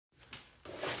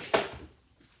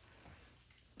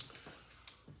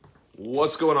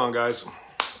What's going on, guys?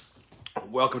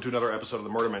 Welcome to another episode of The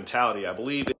Murder Mentality. I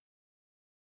believe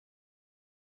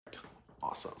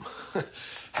awesome.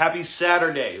 Happy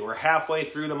Saturday. We're halfway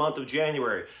through the month of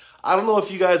January. I don't know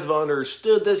if you guys have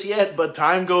understood this yet, but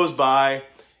time goes by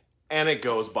and it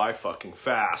goes by fucking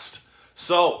fast.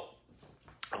 So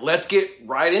let's get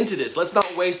right into this. Let's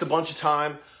not waste a bunch of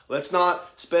time. Let's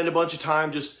not spend a bunch of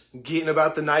time just getting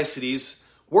about the niceties.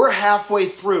 We're halfway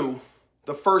through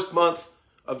the first month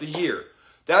of the year.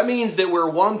 That means that we're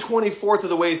 1/24 of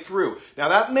the way through. Now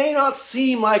that may not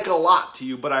seem like a lot to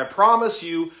you, but I promise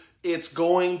you it's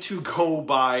going to go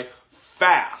by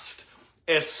fast.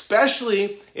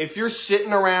 Especially if you're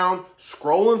sitting around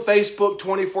scrolling Facebook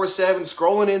 24/7,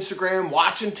 scrolling Instagram,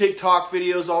 watching TikTok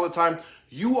videos all the time.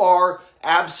 You are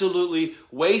absolutely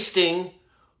wasting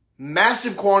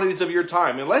massive quantities of your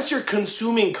time. Unless you're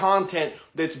consuming content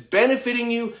that's benefiting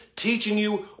you, teaching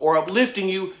you, or uplifting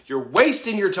you, you're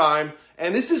wasting your time.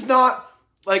 And this is not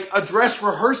like a dress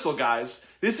rehearsal, guys.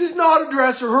 This is not a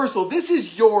dress rehearsal. This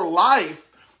is your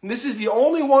life. And this is the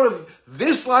only one of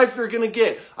this life you're going to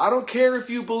get. I don't care if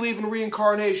you believe in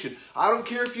reincarnation. I don't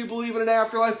care if you believe in an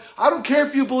afterlife. I don't care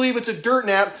if you believe it's a dirt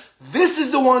nap. This is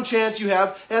the one chance you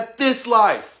have at this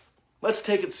life. Let's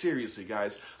take it seriously,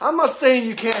 guys. I'm not saying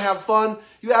you can't have fun.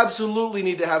 You absolutely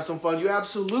need to have some fun. You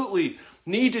absolutely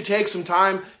need to take some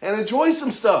time and enjoy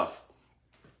some stuff.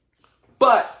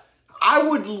 But I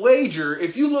would wager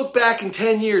if you look back in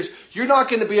 10 years, you're not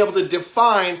going to be able to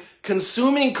define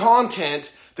consuming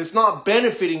content that's not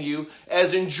benefiting you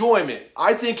as enjoyment.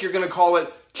 I think you're going to call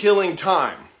it killing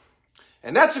time.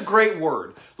 And that's a great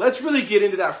word. Let's really get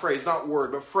into that phrase, not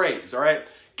word, but phrase, all right?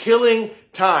 Killing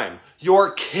time.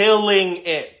 You're killing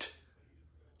it.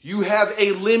 You have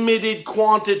a limited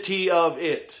quantity of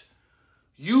it.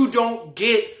 You don't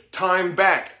get time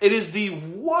back. It is the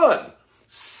one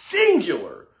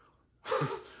singular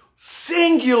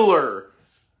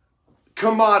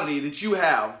commodity that you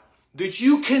have that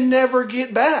you can never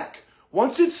get back.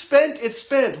 Once it's spent, it's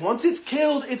spent. Once it's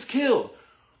killed, it's killed.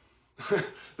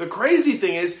 The crazy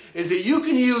thing is that you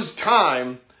can use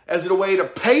time as a way to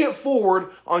pay it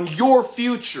forward on your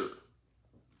future.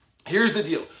 Here's the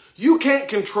deal. You can't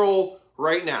control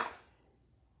right now.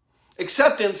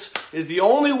 Acceptance is the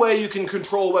only way you can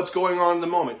control what's going on in the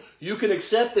moment. You can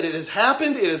accept that it has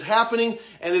happened, it is happening,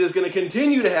 and it is going to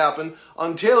continue to happen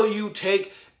until you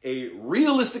take a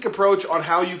realistic approach on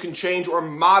how you can change or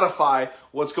modify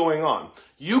what's going on.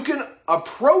 You can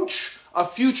approach a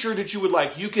future that you would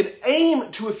like. You can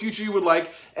aim to a future you would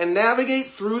like and navigate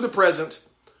through the present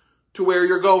to where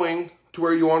you're going, to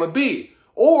where you want to be.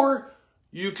 Or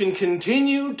you can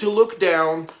continue to look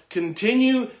down,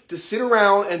 continue to sit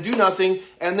around and do nothing,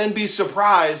 and then be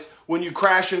surprised when you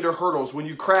crash into hurdles, when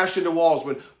you crash into walls,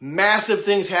 when massive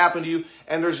things happen to you,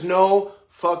 and there's no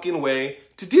fucking way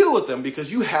to deal with them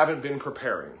because you haven't been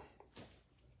preparing.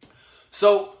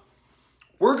 So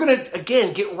we're going to,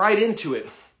 again, get right into it.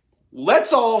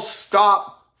 Let's all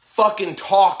stop fucking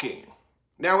talking.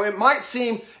 Now, it might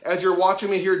seem, as you're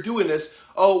watching me here doing this,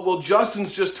 oh, well,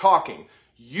 Justin's just talking.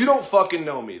 You don't fucking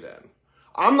know me then.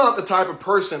 I'm not the type of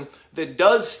person that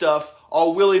does stuff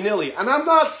all willy-nilly. And I'm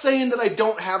not saying that I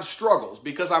don't have struggles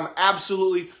because I'm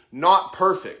absolutely not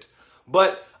perfect.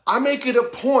 But I make it a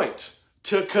point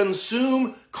to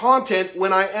consume content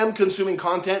when I am consuming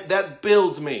content that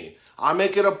builds me. I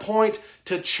make it a point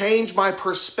to change my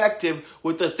perspective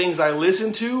with the things I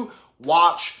listen to,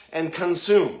 watch, and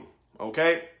consume.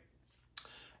 Okay?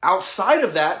 Outside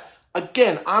of that,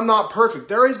 again, I'm not perfect.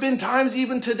 There has been times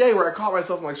even today where I caught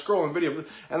myself like scrolling video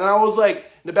and then I was like, in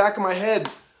the back of my head,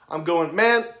 I'm going,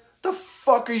 man, the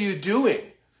fuck are you doing?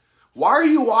 Why are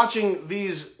you watching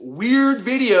these weird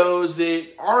videos that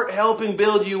aren't helping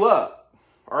build you up?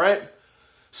 All right?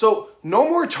 So no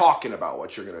more talking about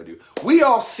what you're going to do. We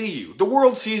all see you. The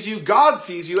world sees you. God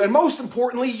sees you. And most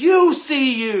importantly, you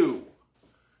see you.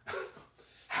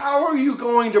 How are you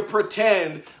going to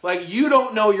pretend like you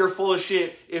don't know you're full of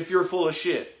shit if you're full of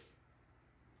shit?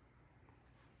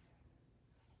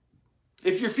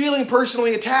 If you're feeling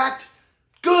personally attacked,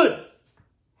 good.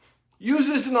 Use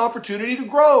it as an opportunity to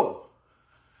grow.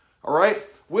 All right?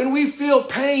 When we feel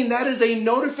pain, that is a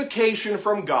notification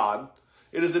from God.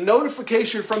 It is a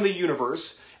notification from the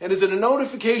universe. And is it a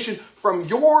notification from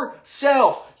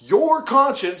yourself, your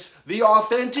conscience, the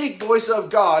authentic voice of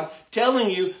God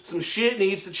telling you some shit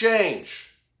needs to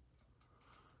change?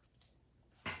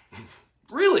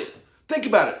 Really, think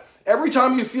about it. Every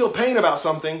time you feel pain about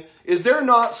something, is there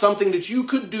not something that you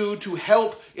could do to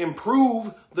help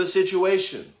improve the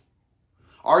situation?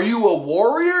 Are you a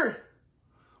warrior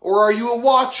or are you a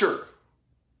watcher?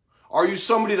 Are you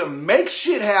somebody that makes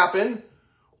shit happen?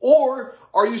 Or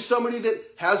are you somebody that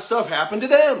has stuff happen to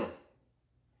them?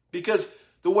 Because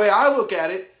the way I look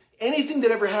at it, anything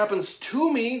that ever happens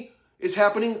to me is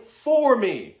happening for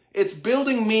me. It's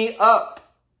building me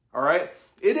up. All right?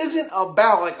 It isn't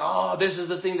about like, oh, this is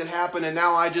the thing that happened and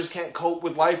now I just can't cope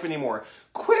with life anymore.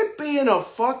 Quit being a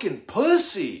fucking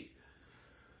pussy.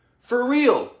 For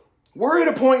real. We're at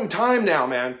a point in time now,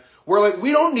 man, where like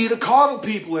we don't need to coddle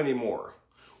people anymore.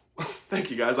 Thank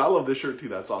you guys. I love this shirt too.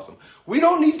 That's awesome. We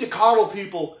don't need to coddle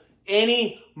people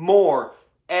anymore,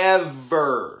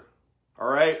 ever. All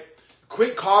right?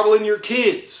 Quit coddling your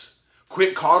kids.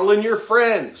 Quit coddling your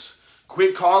friends.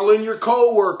 Quit coddling your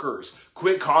coworkers.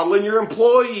 Quit coddling your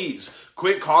employees.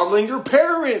 Quit coddling your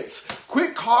parents.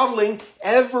 Quit coddling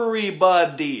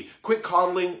everybody. Quit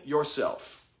coddling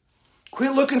yourself.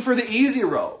 Quit looking for the easy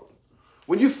road.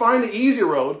 When you find the easy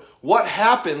road, what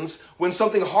happens when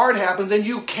something hard happens and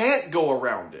you can't go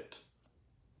around it?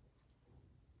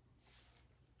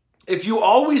 If you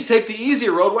always take the easy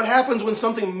road, what happens when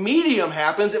something medium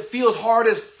happens? It feels hard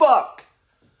as fuck.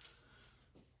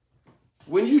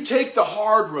 When you take the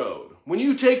hard road, when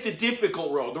you take the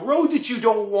difficult road, the road that you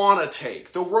don't want to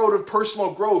take, the road of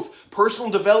personal growth,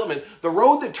 personal development, the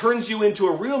road that turns you into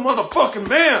a real motherfucking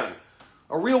man,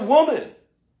 a real woman,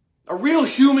 a real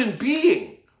human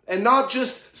being, and not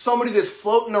just somebody that's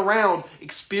floating around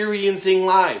experiencing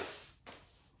life.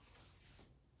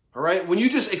 All right? When you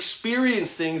just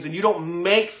experience things and you don't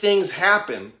make things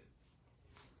happen,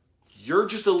 you're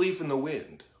just a leaf in the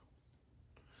wind.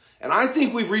 And I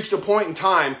think we've reached a point in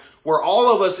time where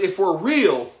all of us, if we're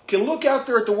real, can look out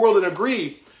there at the world and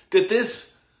agree that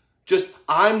this just,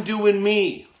 I'm doing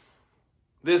me.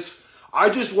 This, I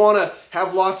just want to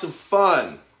have lots of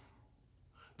fun.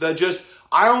 The just,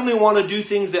 I only want to do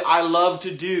things that I love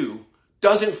to do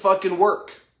doesn't fucking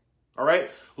work. All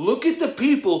right? Look at the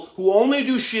people who only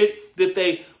do shit that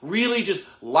they really just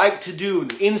like to do,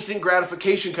 instant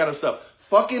gratification kind of stuff.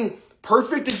 Fucking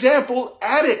perfect example,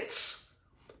 addicts.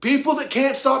 People that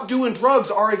can't stop doing drugs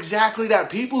are exactly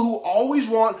that. People who always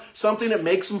want something that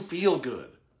makes them feel good.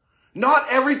 Not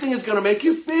everything is going to make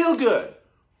you feel good.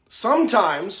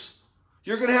 Sometimes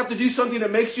you're going to have to do something that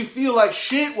makes you feel like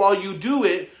shit while you do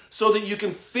it so that you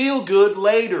can feel good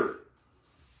later.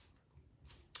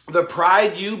 The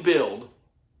pride you build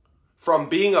from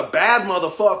being a bad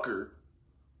motherfucker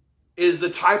is the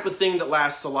type of thing that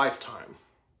lasts a lifetime.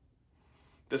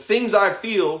 The things I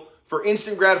feel for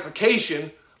instant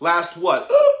gratification last what?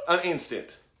 An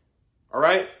instant. All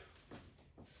right?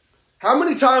 How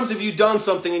many times have you done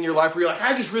something in your life where you're like,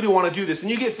 I just really want to do this, and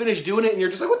you get finished doing it and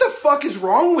you're just like, what the fuck is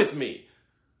wrong with me?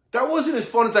 That wasn't as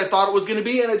fun as I thought it was going to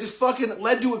be, and it just fucking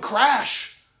led to a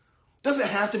crash. It doesn't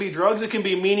have to be drugs. It can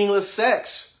be meaningless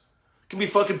sex. It can be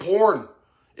fucking porn.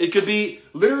 It could be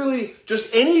literally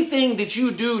just anything that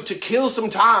you do to kill some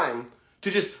time,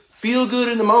 to just feel good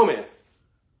in the moment,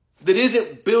 that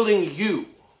isn't building you.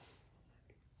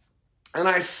 And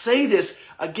I say this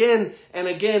again and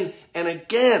again and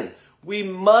again. We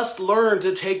must learn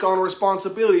to take on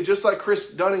responsibility. Just like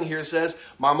Chris Dunning here says,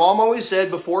 my mom always said,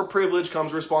 before privilege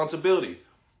comes responsibility.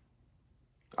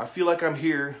 I feel like I'm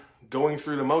here going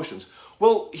through the motions.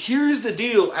 Well, here's the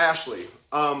deal, Ashley.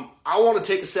 I want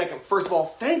to take a second. First of all,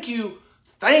 thank you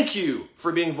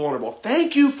for being vulnerable.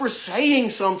 Thank you for saying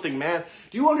something, man.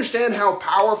 Do you understand how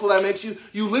powerful that makes you?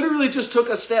 You literally just took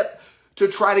a step to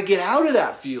try to get out of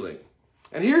that feeling.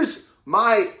 And here's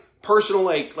my personal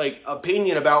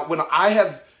opinion about when I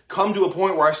have come to a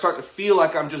point where I start to feel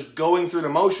like I'm just going through the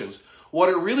motions. What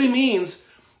it really means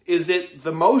is that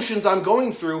the motions I'm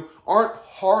going through aren't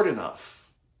hard enough.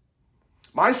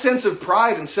 My sense of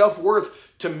pride and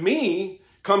self-worth, to me,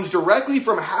 comes directly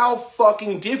from how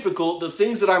fucking difficult the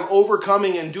things that I'm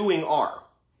overcoming and doing are.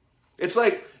 It's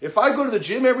like, if I go to the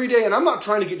gym every day, and I'm not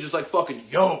trying to get just like fucking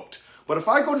yoked, but if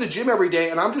I go to the gym every day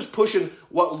and I'm just pushing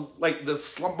the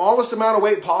smallest amount of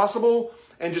weight possible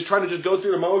and just trying to just go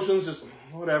through the motions, just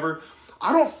whatever,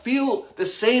 I don't feel the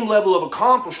same level of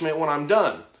accomplishment when I'm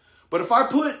done. But if I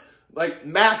put like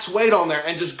max weight on there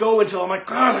and just go until I'm like,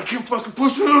 God, I can't fucking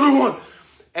push another one.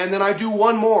 And then I do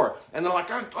one more. And then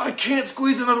like, I can't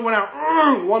squeeze another one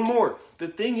out. One more. The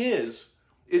thing is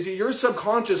that your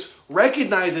subconscious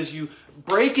recognizes you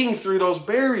breaking through those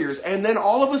barriers, and then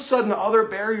all of a sudden other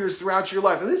barriers throughout your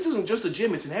life, and this isn't just the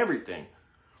gym, it's in everything,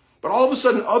 but all of a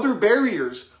sudden other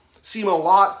barriers seem a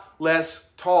lot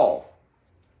less tall.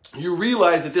 You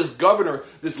realize that this governor,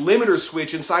 this limiter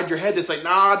switch inside your head that's like,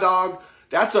 nah, dog,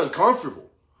 that's uncomfortable.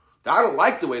 I don't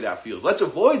like the way that feels. Let's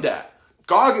avoid that.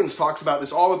 Goggins talks about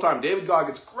this all the time. David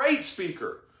Goggins, great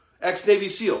speaker, ex-Navy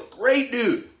SEAL, great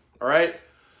dude, all right?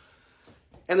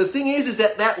 And the thing is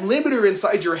that that limiter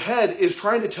inside your head is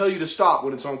trying to tell you to stop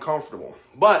when it's uncomfortable.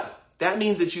 But that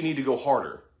means that you need to go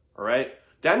harder, all right?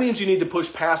 That means you need to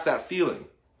push past that feeling.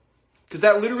 Because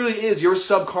that literally is your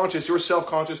subconscious, your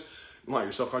self-conscious, not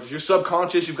your self-conscious, your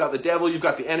subconscious, you've got the devil, you've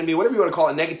got the enemy, whatever you want to call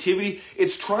it, negativity.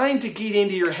 It's trying to get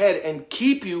into your head and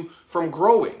keep you from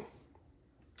growing.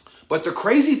 But the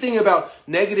crazy thing about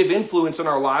negative influence in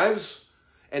our lives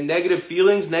and negative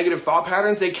feelings, negative thought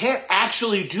patterns, they can't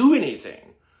actually do anything.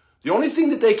 The only thing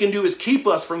that they can do is keep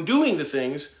us from doing the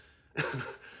things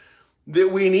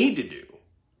that we need to do.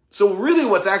 So really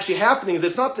what's actually happening is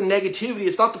it's not the negativity,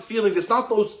 it's not the feelings, it's not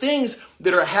those things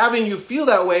that are having you feel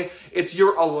that way. It's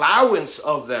your allowance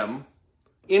of them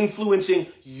influencing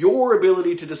your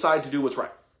ability to decide to do what's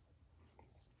right.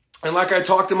 And like I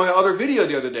talked in my other video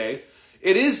the other day,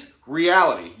 it is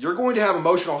reality. You're going to have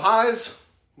emotional highs,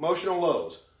 emotional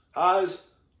lows, highs,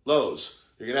 lows.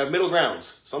 You're going to have middle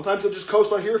grounds. Sometimes you'll just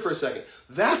coast on here for a second.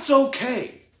 That's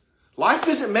okay. Life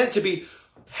isn't meant to be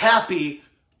happy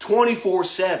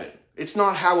 24/7. It's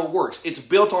not how it works. It's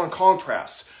built on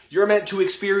contrasts. You're meant to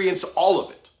experience all of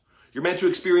it. You're meant to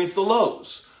experience the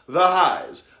lows, the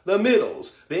highs, the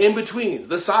middles, the in-betweens,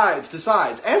 the sides to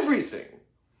sides, everything.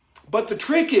 But the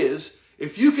trick is,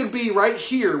 if you can be right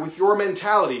here with your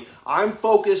mentality, I'm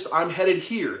focused, I'm headed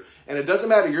here, and it doesn't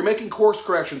matter, you're making course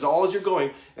corrections all as you're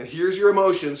going, and here's your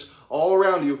emotions all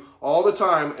around you all the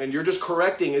time, and you're just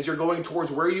correcting as you're going towards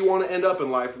where you want to end up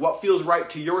in life, what feels right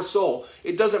to your soul.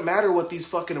 It doesn't matter what these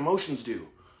fucking emotions do.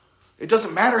 It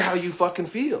doesn't matter how you fucking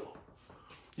feel.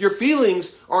 Your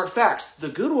feelings aren't facts, the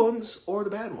good ones or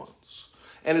the bad ones.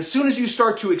 And as soon as you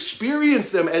start to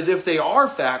experience them as if they are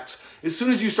facts, as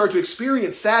soon as you start to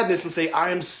experience sadness and say,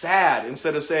 I am sad,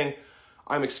 instead of saying,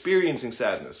 I'm experiencing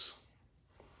sadness.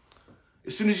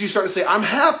 As soon as you start to say, I'm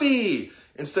happy,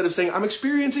 instead of saying, I'm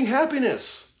experiencing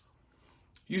happiness,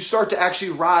 you start to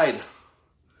actually ride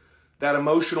that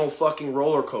emotional fucking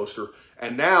roller coaster.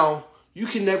 And now you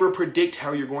can never predict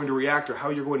how you're going to react or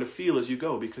how you're going to feel as you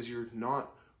go because you're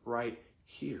not right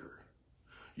here.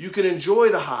 You can enjoy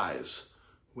the highs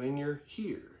when you're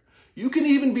here. You can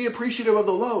even be appreciative of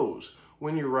the lows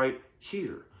when you're right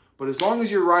here. But as long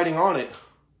as you're riding on it,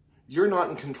 you're not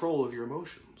in control of your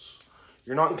emotions.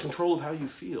 You're not in control of how you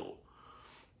feel.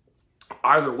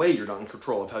 Either way, you're not in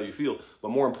control of how you feel.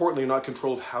 But more importantly, you're not in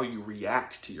control of how you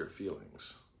react to your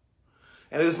feelings.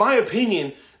 And it is my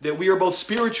opinion that we are both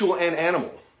spiritual and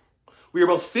animal. We are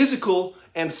both physical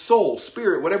and soul,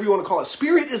 spirit, whatever you want to call it.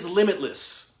 Spirit is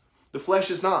limitless. The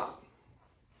flesh is not.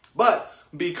 But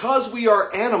because we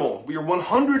are animal, we are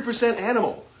 100%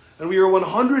 animal, and we are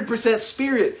 100%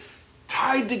 spirit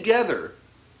tied together,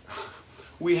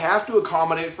 we have to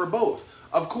accommodate for both.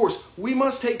 Of course, we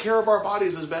must take care of our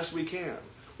bodies as best we can.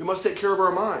 We must take care of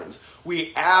our minds.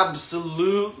 We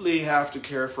absolutely have to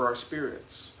care for our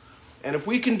spirits. And if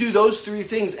we can do those three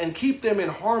things and keep them in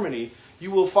harmony,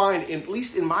 you will find, at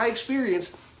least in my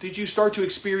experience, that you start to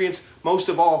experience most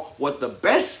of all what the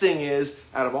best thing is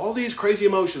out of all these crazy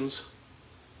emotions: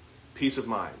 peace of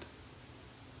mind.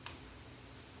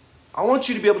 I want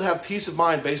you to be able to have peace of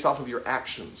mind based off of your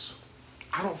actions.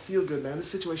 I don't feel good, man. This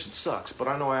situation sucks, but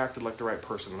I know I acted like the right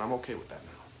person, and I'm okay with that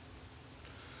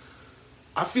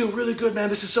now. I feel really good, man.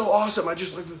 This is so awesome.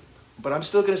 But I'm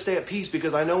still going to stay at peace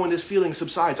because I know when this feeling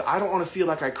subsides, I don't want to feel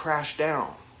like I crashed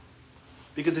down.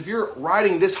 Because if you're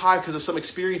riding this high because of some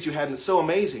experience you had and it's so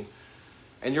amazing,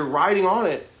 and you're riding on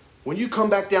it, when you come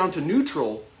back down to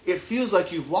neutral, it feels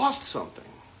like you've lost something.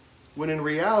 When in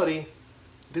reality,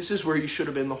 this is where you should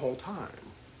have been the whole time.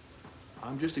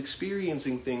 I'm just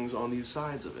experiencing things on these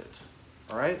sides of it.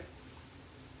 All right?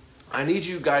 I need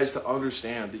you guys to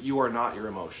understand that you are not your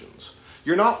emotions.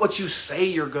 You're not what you say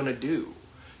you're going to do.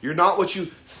 You're not what you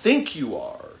think you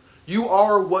are. You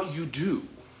are what you do.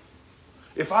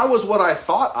 If I was what I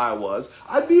thought I was,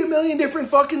 I'd be a million different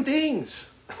fucking things.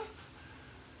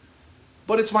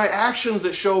 But it's my actions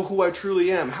that show who I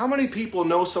truly am. How many people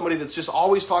know somebody that's just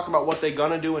always talking about what they're going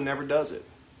to do and never does it?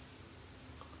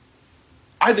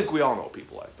 I think we all know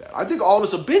people like that. I think all of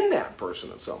us have been that person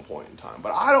at some point in time.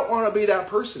 But I don't want to be that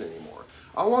person anymore.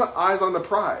 I want eyes on the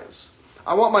prize.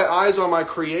 I want my eyes on my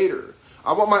Creator.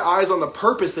 I want my eyes on the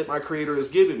purpose that my Creator has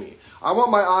given me. I want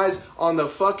my eyes on the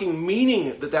fucking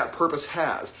meaning that that purpose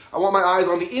has. I want my eyes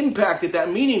on the impact that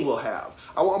that meaning will have.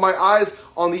 I want my eyes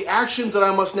on the actions that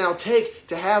I must now take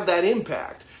to have that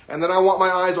impact. And then I want my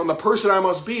eyes on the person I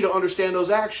must be to understand those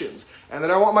actions. And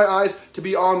then I want my eyes to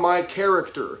be on my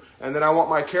character. And then I want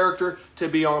my character to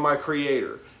be on my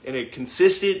Creator. In a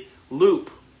consistent loop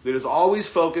that is always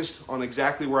focused on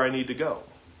exactly where I need to go.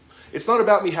 It's not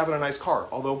about me having a nice car,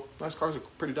 although nice cars are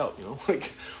pretty dope, you know.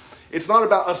 It's not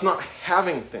about us not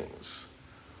having things.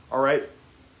 All right?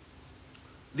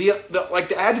 Like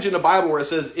the adage in the Bible where it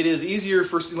says it is easier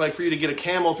for you to get a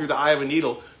camel through the eye of a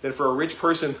needle than for a rich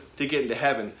person to get into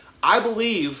heaven. I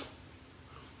believe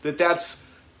that that's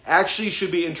actually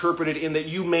should be interpreted in that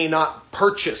you may not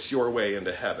purchase your way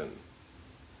into heaven.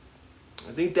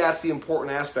 I think that's the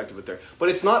important aspect of it there. But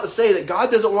it's not to say that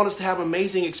God doesn't want us to have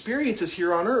amazing experiences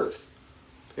here on earth.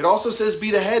 It also says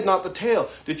be the head, not the tail,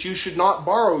 that you should not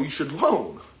borrow, you should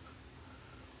loan.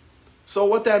 So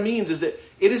what that means is that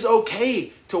it is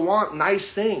okay to want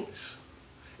nice things.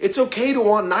 It's okay to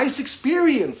want nice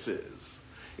experiences.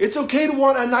 It's okay to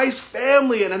want a nice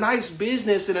family and a nice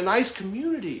business and a nice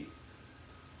community.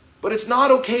 But it's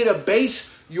not okay to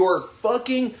base your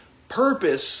fucking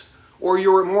purpose or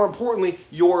more importantly,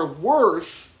 your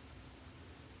worth,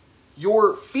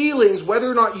 your feelings, whether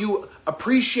or not you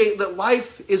appreciate that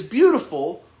life is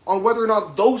beautiful on whether or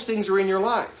not those things are in your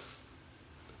life.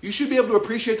 You should be able to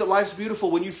appreciate that life's beautiful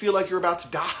when you feel like you're about to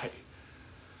die.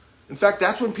 In fact,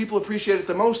 that's when people appreciate it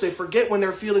the most. They forget when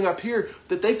they're feeling up here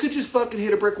that they could just fucking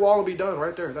hit a brick wall and be done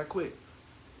right there, that quick.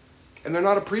 And they're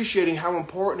not appreciating how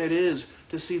important it is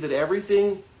to see that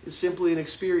everything is simply an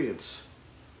experience.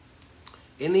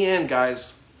 In the end,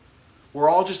 guys, we're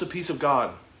all just a piece of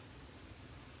God.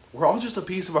 We're all just a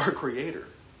piece of our Creator.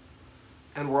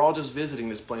 And we're all just visiting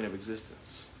this plane of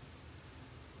existence.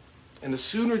 And the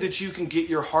sooner that you can get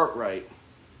your heart right,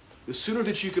 the sooner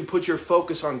that you can put your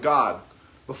focus on God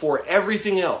before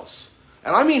everything else,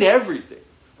 and I mean everything,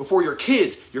 before your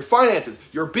kids, your finances,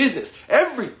 your business,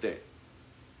 everything,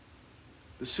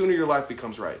 the sooner your life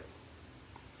becomes right.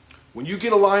 When you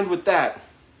get aligned with that,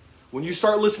 when you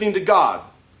start listening to God,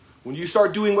 when you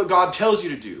start doing what God tells you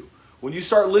to do, when you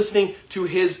start listening to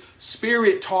His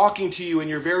Spirit talking to you in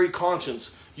your very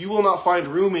conscience, you will not find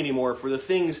room anymore for the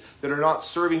things that are not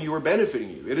serving you or benefiting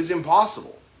you. It is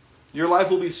impossible. Your life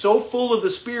will be so full of the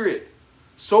Spirit,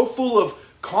 so full of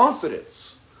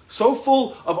confidence, so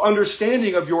full of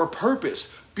understanding of your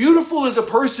purpose. Beautiful is a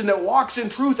person that walks in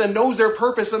truth and knows their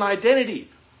purpose and identity.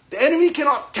 The enemy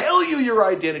cannot tell you your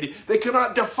identity. They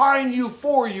cannot define you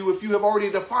for you if you have already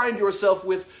defined yourself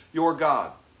with your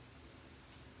God.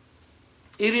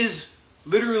 It is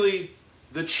literally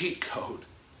the cheat code.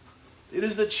 It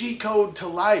is the cheat code to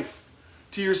life,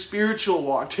 to your spiritual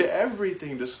walk, to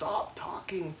everything. To stop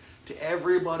talking to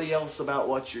everybody else about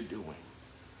what you're doing.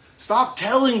 Stop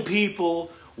telling people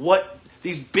what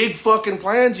these big fucking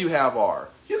plans you have are.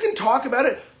 You can talk about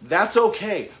it. That's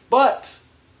okay. But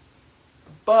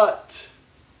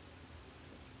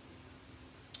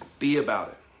be about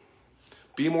it.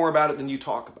 Be more about it than you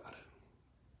talk about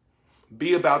it.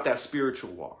 Be about that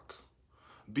spiritual walk.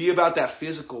 Be about that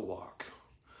physical walk.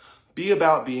 Be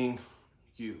about being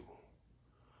you.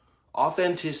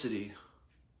 Authenticity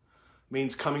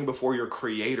means coming before your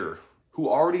Creator who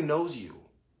already knows you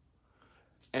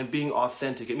and being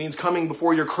authentic. It means coming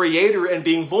before your Creator and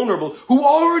being vulnerable who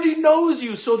already knows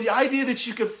you. So the idea that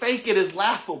you can fake it is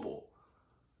laughable.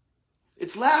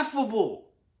 It's laughable.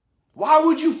 Why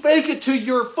would you fake it to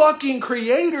your fucking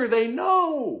Creator? They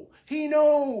know. He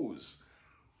knows.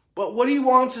 But what He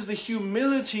wants is the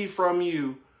humility from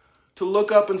you to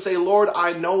look up and say, Lord,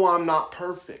 I know I'm not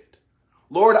perfect.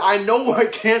 Lord, I know I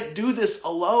can't do this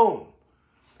alone.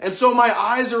 And so my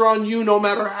eyes are on you no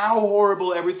matter how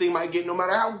horrible everything might get, no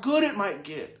matter how good it might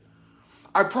get.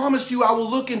 I promised you I will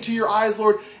look into your eyes,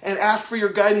 Lord, and ask for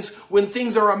your guidance when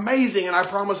things are amazing. And I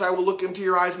promise I will look into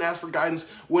your eyes and ask for guidance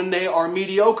when they are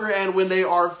mediocre and when they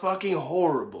are fucking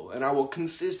horrible. And I will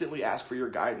consistently ask for your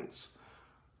guidance.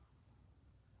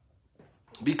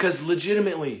 Because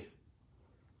legitimately,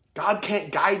 God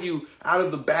can't guide you out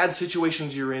of the bad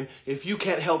situations you're in if you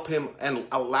can't help Him and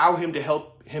allow Him to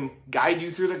help Him guide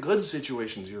you through the good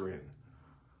situations you're in.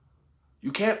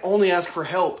 You can't only ask for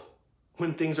help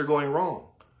when things are going wrong.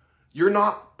 You're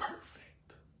not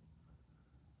perfect.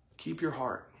 Keep your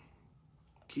heart.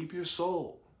 Keep your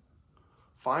soul.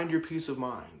 Find your peace of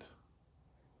mind.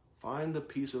 Find the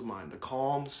peace of mind, the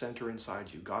calm center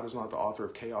inside you. God is not the author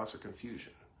of chaos or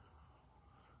confusion.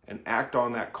 And act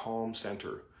on that calm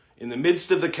center. In the midst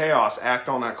of the chaos, act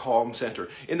on that calm center.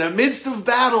 In the midst of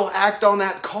battle, act on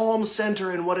that calm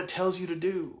center and what it tells you to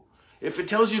do. If it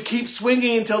tells you keep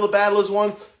swinging until the battle is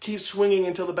won, keep swinging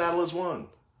until the battle is won.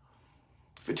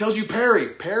 If it tells you parry,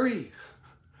 parry.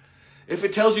 If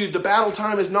it tells you the battle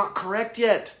time is not correct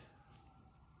yet,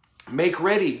 make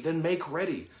ready, then make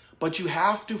ready. But you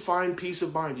have to find peace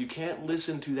of mind. You can't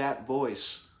listen to that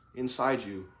voice inside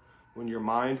you when your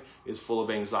mind is full of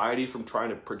anxiety from trying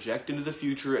to project into the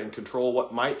future and control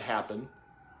what might happen,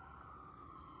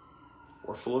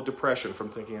 or full of depression from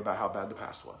thinking about how bad the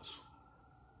past was.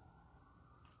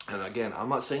 And again, I'm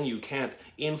not saying you can't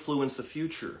influence the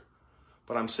future,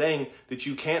 but I'm saying that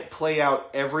you can't play out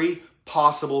every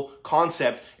possible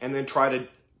concept and then try to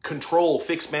control,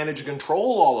 fix, manage, and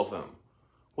control all of them.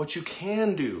 What you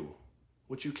can do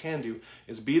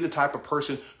is be the type of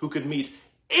person who could meet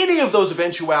any of those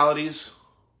eventualities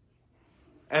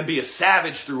and be a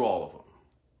savage through all of them.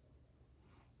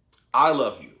 I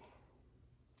love you.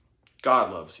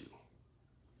 God loves you.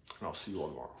 And I'll see you all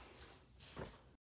tomorrow.